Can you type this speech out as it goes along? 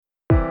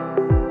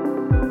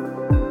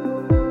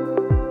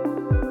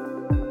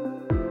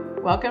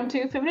Welcome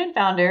to Feminine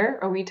Founder,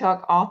 where we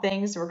talk all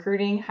things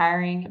recruiting,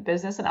 hiring,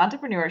 business, and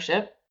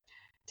entrepreneurship.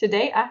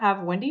 Today, I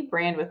have Wendy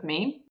Brand with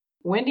me.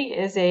 Wendy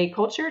is a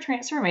culture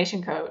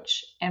transformation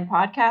coach and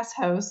podcast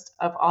host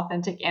of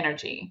Authentic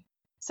Energy.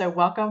 So,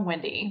 welcome,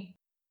 Wendy.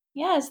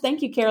 Yes,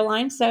 thank you,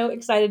 Caroline. So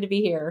excited to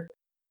be here.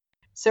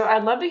 So,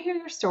 I'd love to hear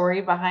your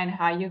story behind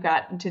how you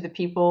got into the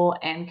people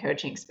and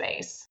coaching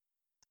space.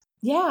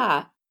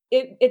 Yeah,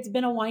 it's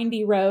been a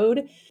windy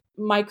road.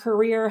 My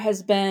career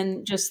has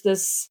been just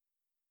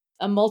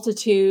a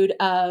multitude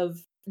of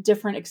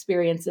different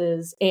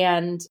experiences.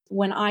 And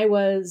when I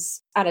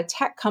was at a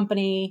tech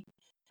company,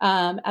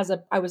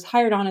 I was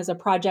hired on as a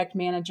project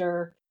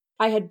manager.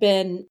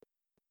 That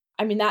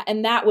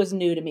was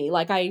new to me.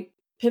 Like I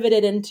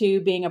pivoted into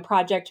being a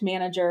project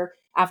manager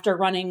after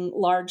running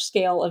large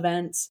scale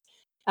events,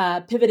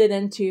 pivoted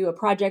into a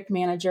project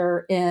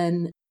manager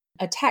in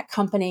a tech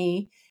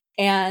company,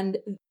 and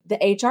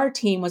the HR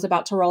team was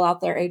about to roll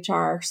out their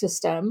HR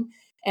system.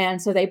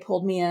 And so they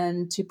pulled me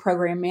in to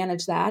program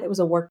manage that. It was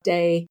a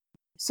Workday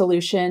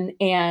solution.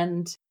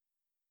 And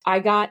I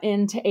got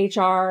into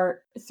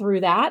HR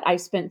through that. I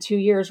spent 2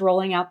 years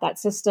rolling out that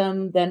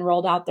system, then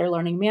rolled out their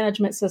learning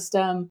management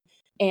system,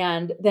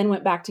 and then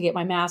went back to get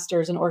my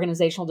master's in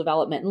organizational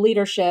development and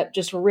leadership.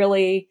 Just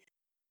really,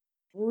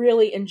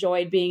 really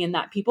enjoyed being in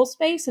that people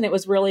space. And it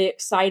was really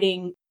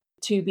exciting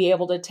to be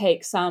able to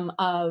take some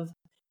of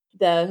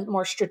the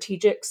more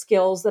strategic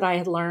skills that I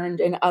had learned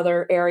in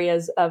other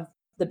areas of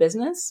the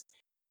business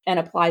and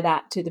apply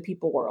that to the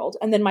people world.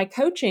 And then my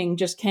coaching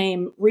just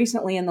came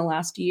recently in the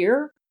last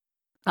year.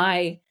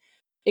 I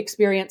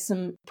experienced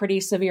some pretty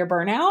severe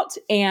burnout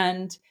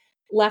and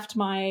left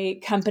my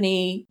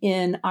company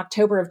in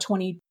October of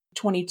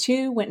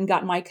 2022, went and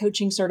got my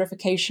coaching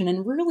certification,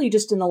 and really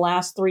just in the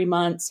last 3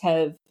 months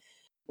have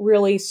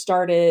really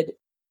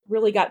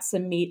got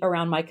some meat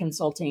around my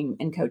consulting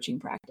and coaching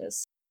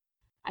practice.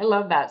 I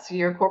love that. So,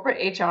 you're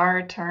corporate HR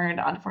turned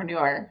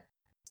entrepreneur.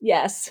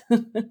 Yes.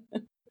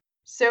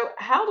 So,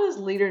 how does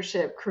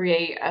leadership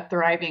create a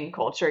thriving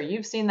culture?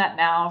 You've seen that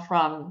now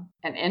from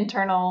an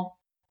internal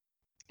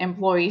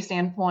employee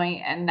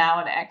standpoint and now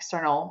an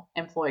external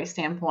employee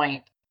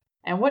standpoint.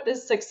 And what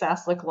does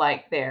success look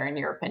like there, in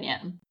your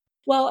opinion?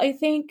 Well, I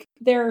think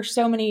there are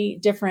so many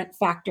different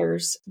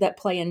factors that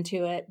play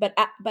into it,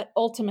 but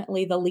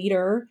ultimately the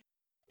leader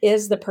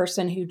is the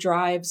person who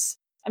drives.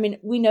 I mean,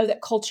 we know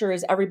that culture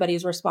is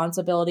everybody's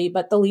responsibility,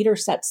 but the leader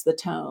sets the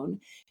tone.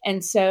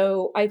 And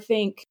so I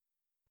think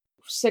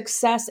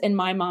success in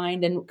my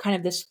mind and kind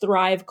of this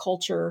thrive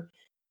culture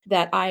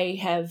that I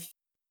have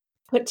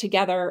put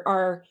together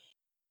are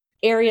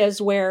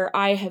areas where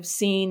I have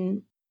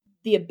seen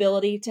the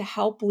ability to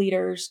help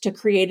leaders to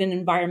create an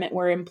environment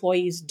where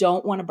employees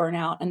don't want to burn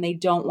out and they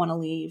don't want to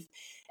leave.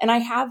 And I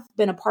have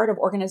been a part of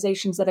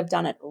organizations that have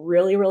done it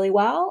really, really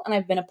well. And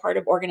I've been a part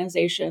of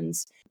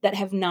organizations that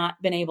have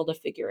not been able to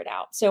figure it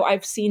out. So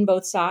I've seen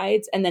both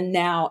sides. And then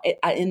now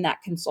in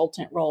that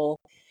consultant role,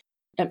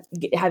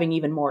 having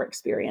even more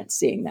experience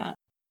seeing that.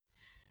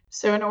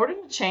 So, in order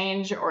to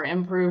change or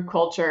improve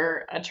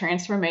culture, a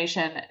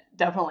transformation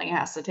definitely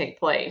has to take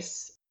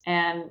place.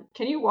 And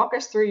can you walk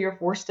us through your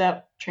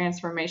 4-step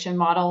transformation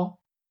model,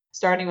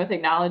 starting with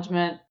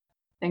acknowledgement,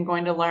 then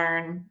going to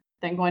learn,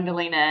 then going to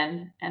lean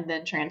in, and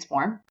then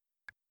transform?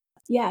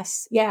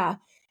 Yes. Yeah.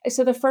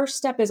 So the first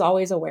step is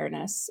always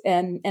awareness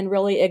and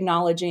really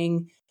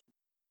acknowledging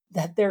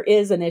that there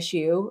is an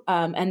issue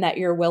and that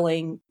you're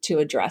willing to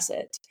address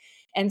it.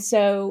 And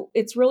so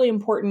it's really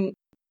important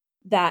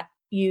that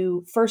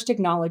you first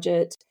acknowledge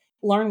it,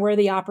 learn where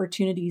the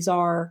opportunities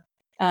are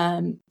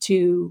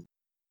to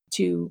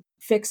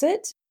fix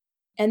it,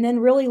 and then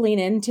really lean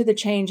into the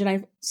change.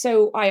 And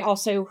I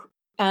also,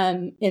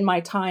 in my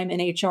time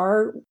in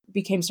HR,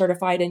 became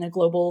certified in a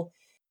global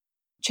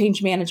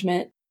change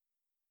management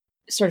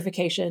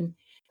certification,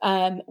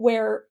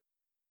 where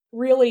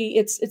really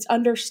it's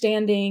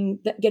understanding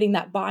that, getting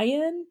that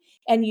buy-in,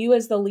 and you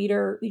as the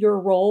leader, your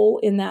role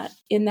in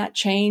that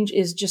change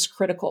is just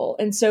critical.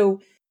 And so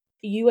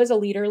you as a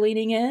leader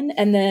leaning in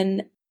and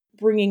then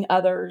bringing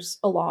others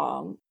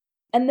along.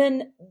 And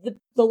then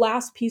the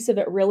last piece of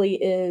it really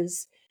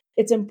is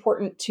it's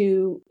important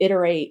to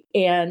iterate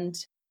and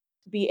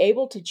be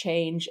able to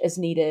change as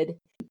needed,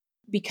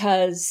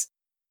 because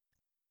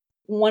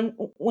when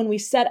we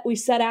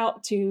set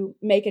out to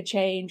make a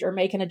change or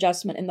make an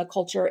adjustment in the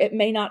culture, it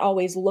may not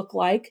always look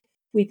like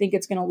we think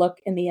it's going to look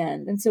in the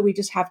end. And so we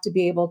just have to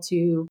be able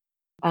to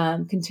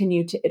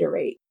continue to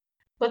iterate.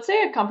 Let's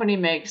say a company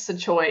makes a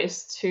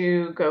choice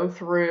to go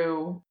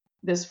through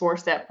this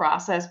 4-step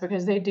process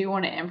because they do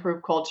want to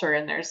improve culture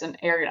and there's an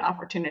area of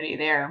opportunity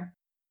there.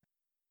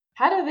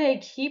 How do they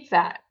keep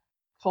that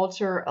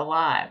culture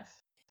alive?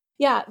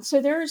 Yeah, so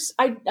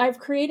I've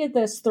created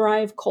this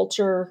Thrive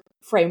culture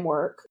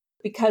framework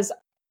because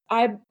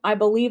I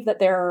believe that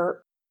there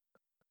are,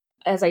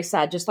 as I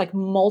said, just like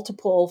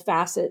multiple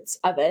facets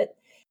of it.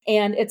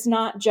 And it's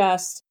not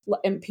just,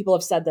 and people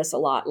have said this a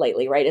lot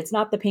lately, right? It's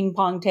not the ping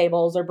pong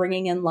tables or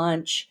bringing in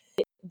lunch.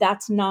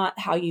 That's not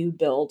how you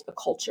build a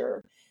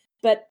culture.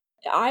 But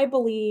I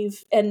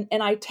believe, and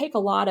I take a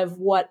lot of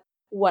what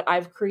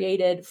I've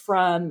created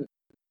from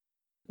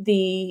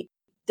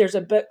there's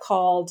a book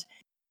called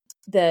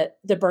the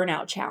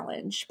Burnout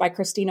Challenge by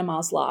Christina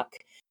Maslach.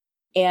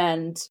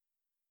 And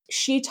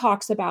she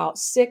talks about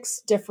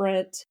 6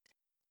 different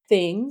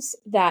things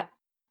that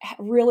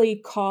really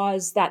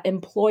cause that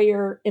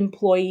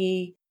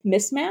employer-employee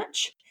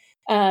mismatch.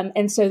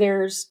 And so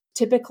there's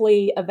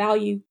typically a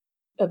value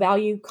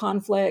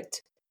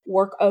conflict,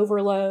 work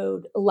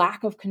overload,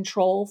 lack of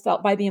control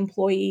felt by the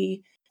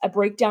employee, a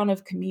breakdown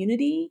of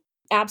community,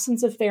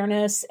 absence of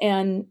fairness,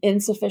 and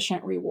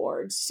insufficient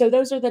rewards. So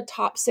those are the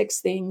top 6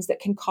 things that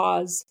can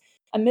cause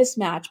a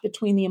mismatch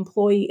between the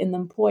employee and the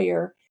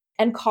employer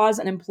and cause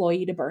an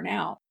employee to burn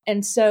out.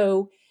 And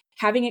so,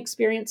 having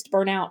experienced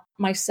burnout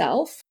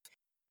myself,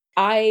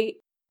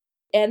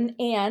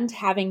 and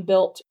having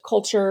built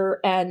culture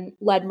and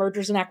led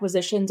mergers and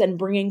acquisitions and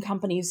bringing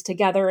companies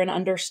together and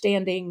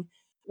understanding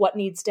what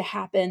needs to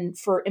happen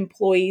for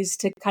employees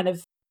to kind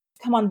of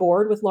come on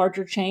board with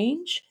larger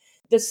change,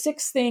 the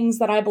 6 things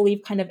that I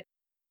believe kind of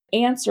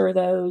answer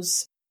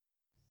those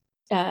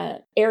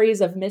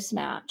areas of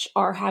mismatch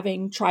are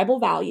having tribal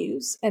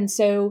values. And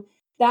so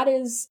that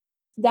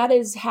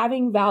is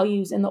having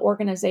values in the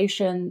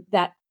organization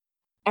that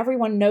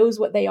everyone knows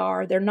what they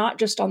are. They're not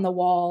just on the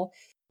wall,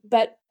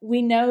 but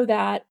we know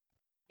that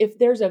if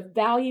there's a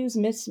values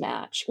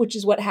mismatch, which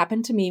is what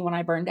happened to me when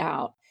I burned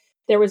out,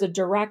 there was a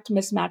direct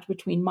mismatch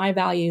between my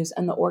values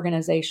and the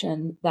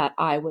organization that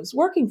I was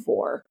working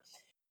for.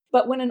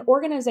 But when an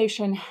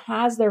organization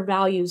has their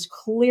values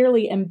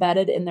clearly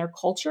embedded in their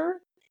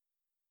culture,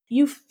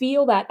 you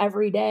feel that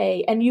every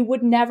day, and you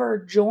would never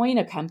join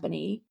a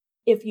company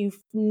if you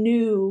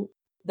knew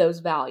those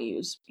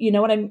values. You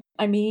know what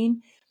I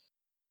mean?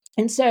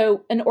 And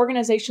so an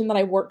organization that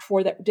I worked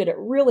for that did it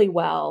really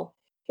well,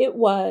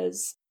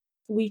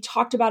 we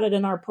talked about it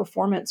in our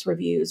performance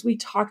reviews. We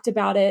talked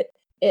about it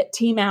at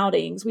team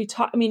outings.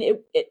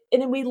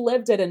 And we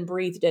lived it and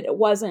breathed it. It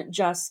wasn't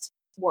just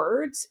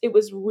words. It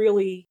was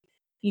really,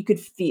 you could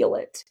feel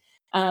it.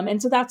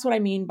 And so that's what I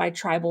mean by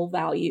tribal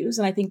values.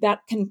 And I think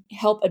that can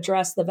help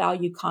address the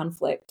value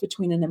conflict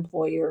between an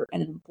employer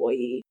and an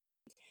employee.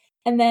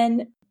 And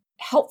then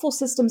helpful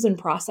systems and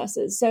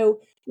processes. So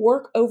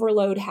work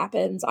overload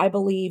happens, I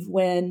believe,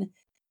 when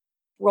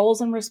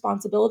roles and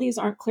responsibilities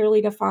aren't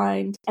clearly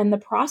defined and the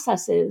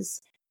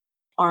processes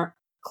aren't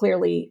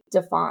clearly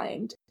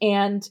defined.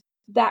 And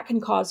that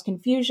can cause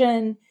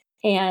confusion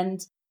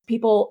and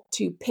people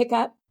to pick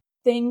up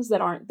things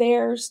that aren't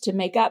theirs to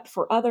make up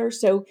for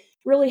others. So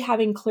really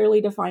having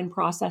clearly defined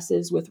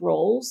processes with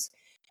roles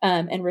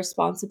and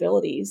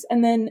responsibilities.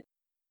 And then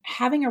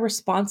having a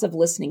responsive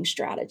listening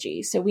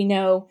strategy. So we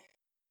know,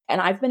 and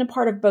I've been a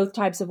part of both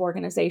types of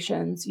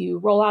organizations, you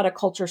roll out a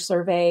culture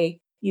survey,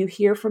 you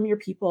hear from your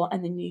people,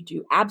 and then you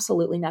do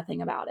absolutely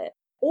nothing about it.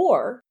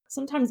 Or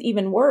sometimes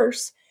even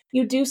worse,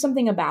 you do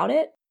something about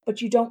it,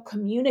 but you don't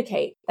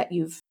communicate that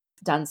you've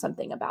done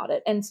something about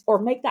it or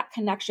make that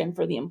connection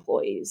for the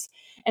employees.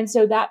 And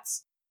so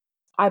that's,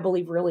 I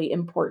believe, really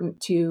important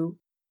to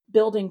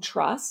building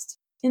trust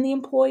in the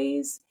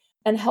employees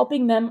and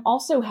helping them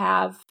also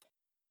have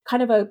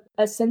kind of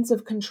a sense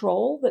of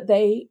control that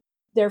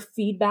their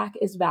feedback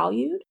is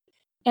valued.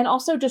 And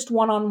also just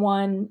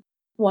one-on-one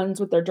ones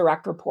with their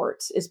direct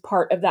reports is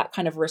part of that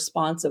kind of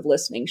responsive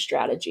listening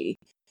strategy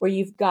where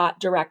you've got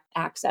direct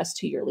access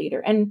to your leader.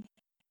 And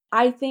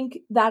I think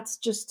that's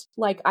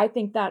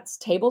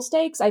table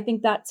stakes. I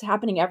think that's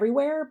happening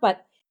everywhere.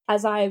 But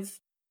as I've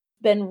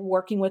been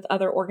working with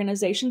other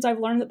organizations, I've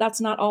learned that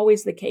that's not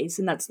always the case.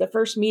 And that's the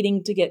first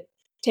meeting to get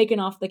taken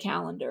off the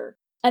calendar.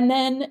 And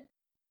then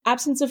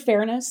absence of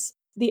fairness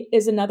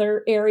is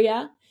another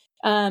area.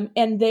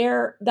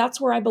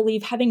 That's where I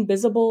believe having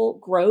visible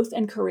growth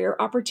and career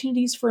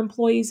opportunities for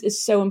employees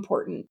is so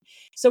important.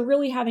 So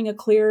really having a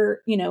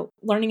clear,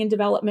 learning and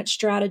development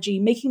strategy,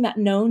 making that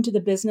known to the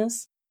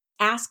business,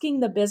 asking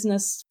the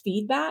business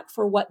feedback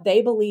for what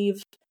they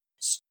believe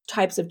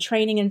types of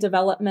training and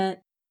development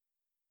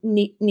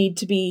need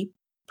to be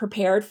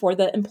prepared for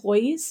the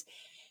employees.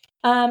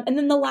 And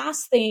then the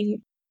last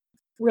thing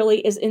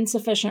really is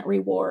insufficient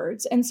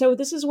rewards. And so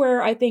this is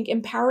where I think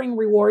empowering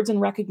rewards and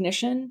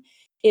recognition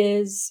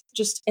is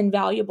just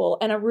invaluable.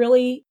 And a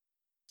really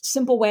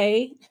simple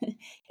way,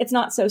 it's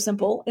not so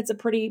simple, it's a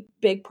pretty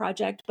big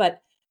project,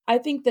 but I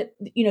think that,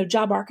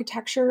 job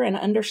architecture and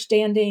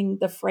understanding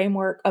the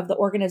framework of the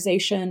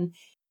organization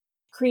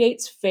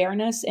creates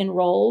fairness in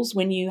roles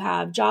when you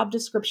have job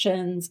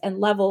descriptions and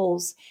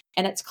levels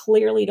and it's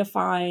clearly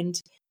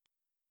defined.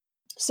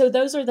 So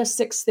those are the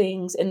 6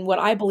 things in what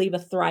I believe a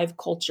Thrive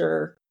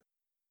culture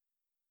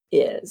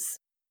is.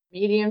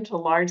 Medium to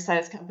large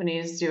size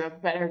companies do a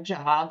better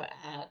job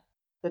at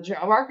the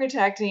job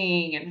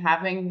architecting and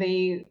having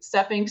the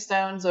stepping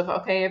stones of,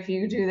 okay, if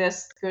you do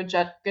this, good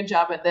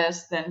job at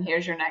this, then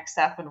here's your next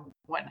step and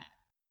whatnot.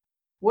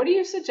 What do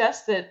you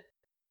suggest that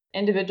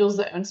individuals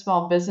that own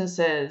small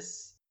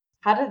businesses,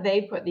 how do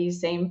they put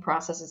these same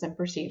processes and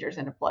procedures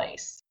into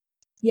place?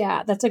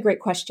 Yeah, that's a great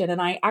question.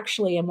 And I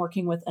actually am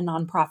working with a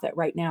nonprofit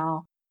right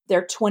now. There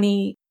are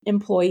 20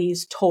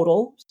 employees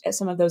total.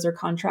 Some of those are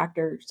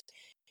contractors.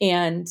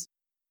 And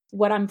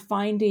what I'm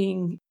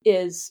finding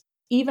is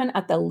even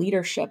at the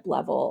leadership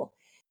level,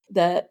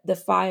 the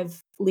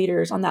 5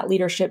 leaders on that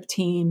leadership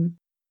team,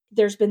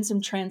 there's been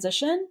some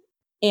transition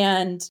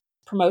and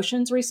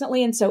promotions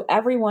recently. And so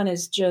everyone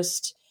is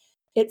just,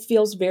 it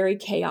feels very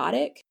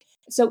chaotic.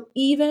 So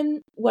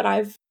even what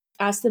I've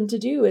asked them to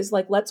do is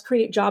like, let's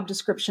create job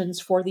descriptions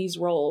for these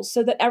roles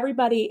so that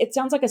everybody, it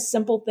sounds like a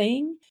simple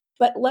thing,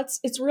 but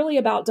it's really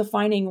about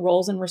defining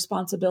roles and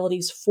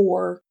responsibilities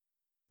for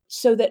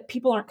so that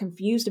people aren't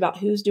confused about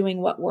who's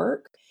doing what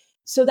work.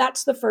 So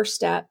that's the first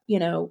step,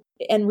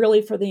 and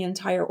really for the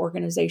entire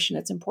organization,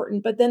 it's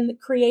important. But then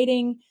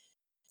creating,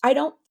 I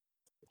don't,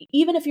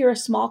 even if you're a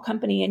small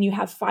company and you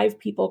have 5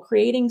 people,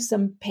 creating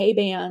some pay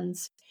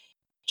bands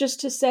just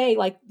to say,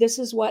 like, this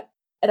is what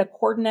at a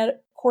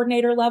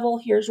coordinator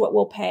level, here's what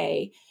we'll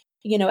pay.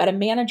 At a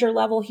manager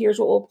level, here's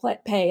what we'll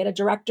pay. At a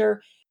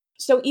director.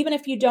 So even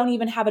if you don't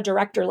even have a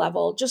director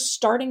level, just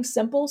starting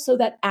simple so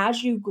that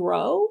as you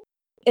grow,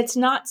 it's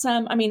not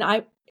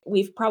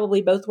we've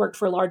probably both worked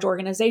for large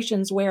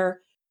organizations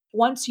where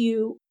once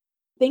you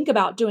think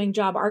about doing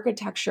job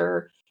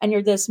architecture and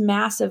you're this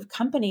massive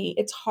company,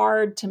 it's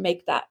hard to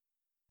make that,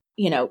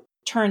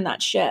 turn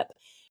that ship.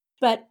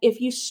 But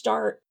if you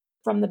start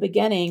from the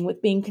beginning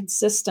with being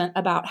consistent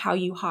about how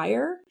you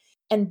hire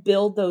and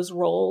build those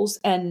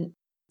roles and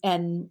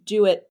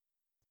do it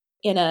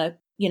in a,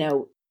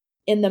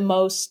 in the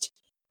most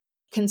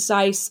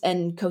concise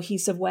and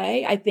cohesive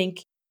way, I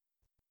think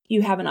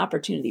you have an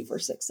opportunity for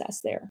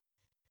success there.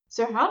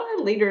 So how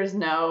do leaders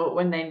know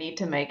when they need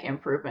to make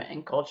improvement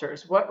in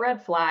cultures? What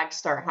red flags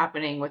start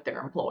happening with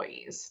their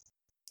employees?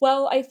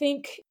 Well, I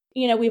think,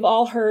 we've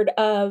all heard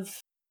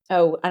of, I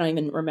don't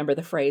even remember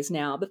the phrase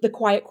now, but the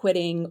quiet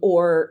quitting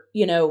or,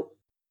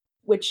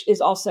 which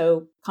is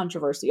also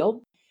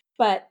controversial.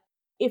 But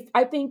if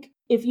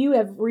you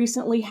have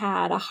recently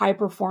had a high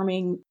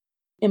performing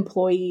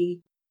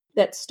employee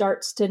that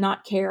starts to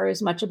not care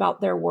as much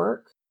about their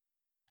work,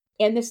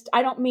 and this,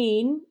 I don't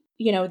mean,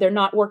 they're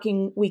not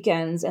working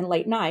weekends and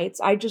late nights.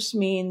 I just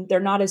mean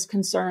they're not as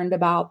concerned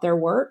about their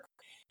work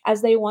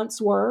as they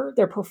once were,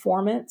 their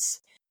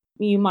performance,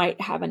 you might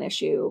have an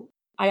issue.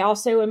 I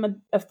also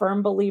am a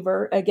firm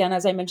believer, again,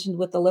 as I mentioned,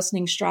 with the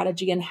listening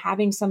strategy and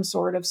having some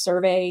sort of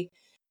survey,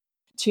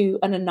 to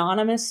an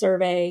anonymous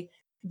survey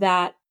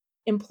that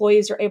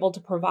employees are able to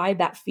provide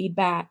that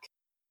feedback.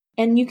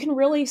 And you can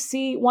really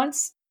see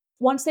once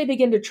they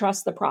begin to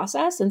trust the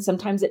process, and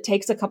sometimes it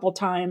takes a couple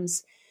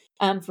times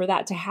for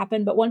that to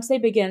happen. But once they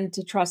begin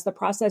to trust the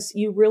process,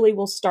 you really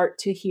will start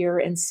to hear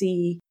and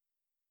see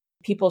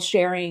people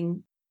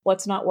sharing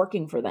what's not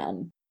working for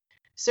them.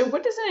 So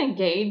what does an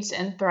engaged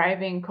and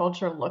thriving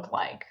culture look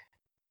like?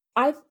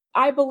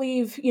 I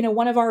believe,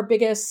 one of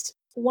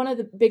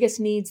the biggest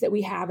needs that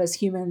we have as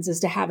humans is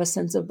to have a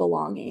sense of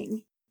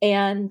belonging.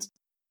 And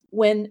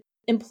when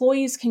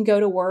employees can go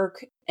to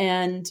work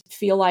and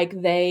feel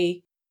like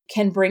they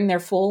can bring their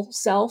full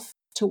self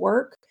to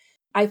work,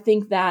 I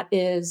think that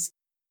is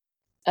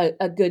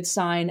a good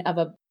sign of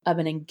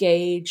an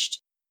engaged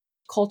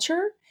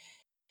culture.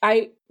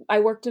 I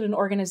worked at an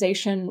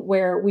organization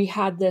where we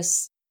had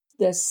this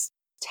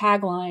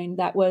tagline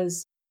that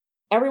was,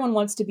 everyone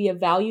wants to be a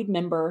valued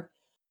member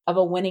of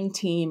a winning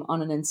team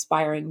on an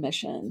inspiring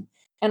mission.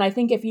 And I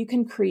think if you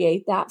can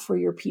create that for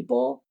your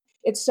people,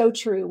 it's so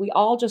true. We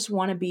all just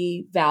want to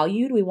be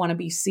valued. We want to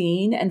be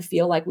seen and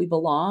feel like we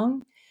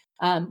belong.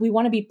 We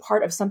want to be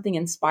part of something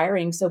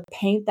inspiring. So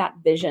paint that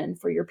vision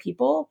for your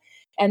people.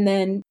 And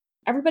then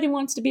everybody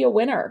wants to be a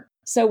winner.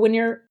 So when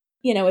you're,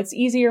 it's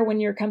easier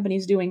when your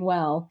company's doing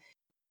well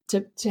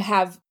to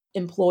have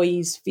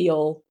employees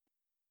feel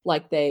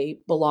like they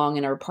belong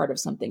and are part of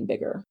something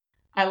bigger.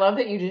 I love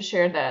that you just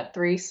shared that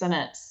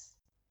 3-sentence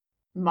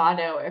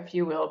motto, if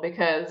you will,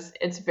 because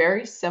it's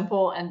very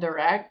simple and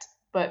direct,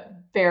 but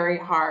very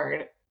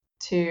hard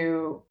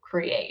to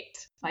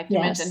create. Like you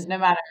mentioned, no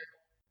matter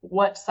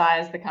what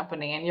size the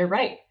company, and you're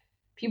right,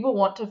 people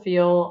want to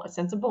feel a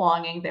sense of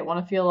belonging. They want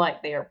to feel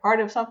like they are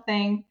part of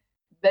something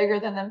bigger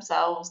than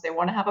themselves. They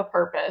want to have a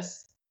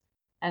purpose.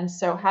 And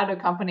so how do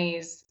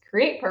companies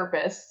create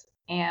purpose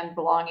and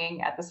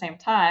belonging at the same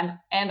time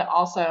and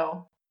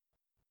also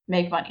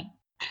make money?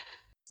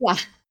 Yeah.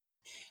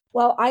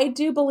 Well, I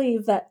do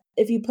believe that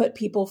if you put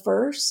people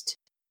first,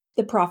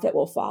 the profit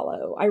will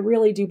follow. I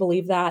really do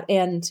believe that.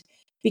 And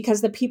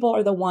because the people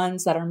are the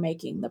ones that are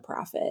making the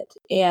profit,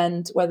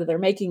 and whether they're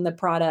making the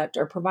product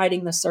or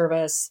providing the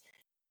service,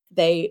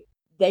 they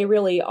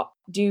really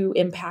do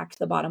impact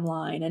the bottom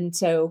line. And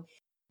so,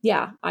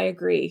 yeah, I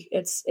agree.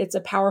 It's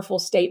a powerful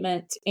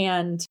statement.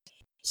 And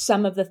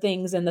some of the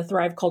things in the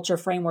Thrive Culture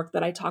framework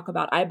that I talk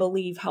about, I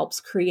believe helps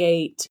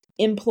create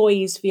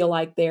employees feel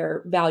like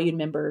they're valued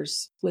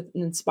members with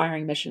an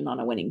inspiring mission on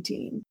a winning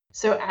team.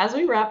 So as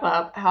we wrap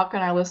up, how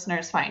can our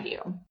listeners find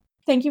you?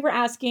 Thank you for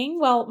asking.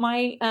 Well,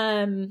 my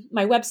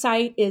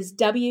website is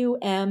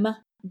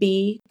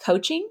WMB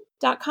Coaching.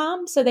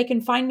 wendybrand.com, so they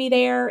can find me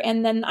there.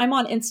 And then I'm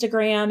on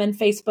Instagram and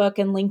Facebook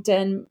and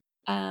LinkedIn.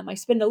 I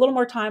spend a little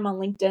more time on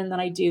LinkedIn than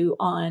I do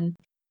on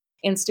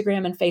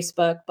Instagram and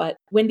Facebook, but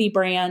Wendy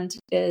Brand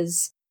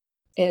is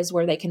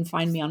where they can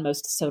find me on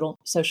most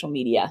social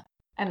media.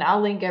 And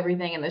I'll link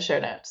everything in the show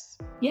notes.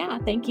 Yeah,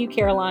 thank you,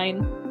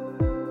 Caroline.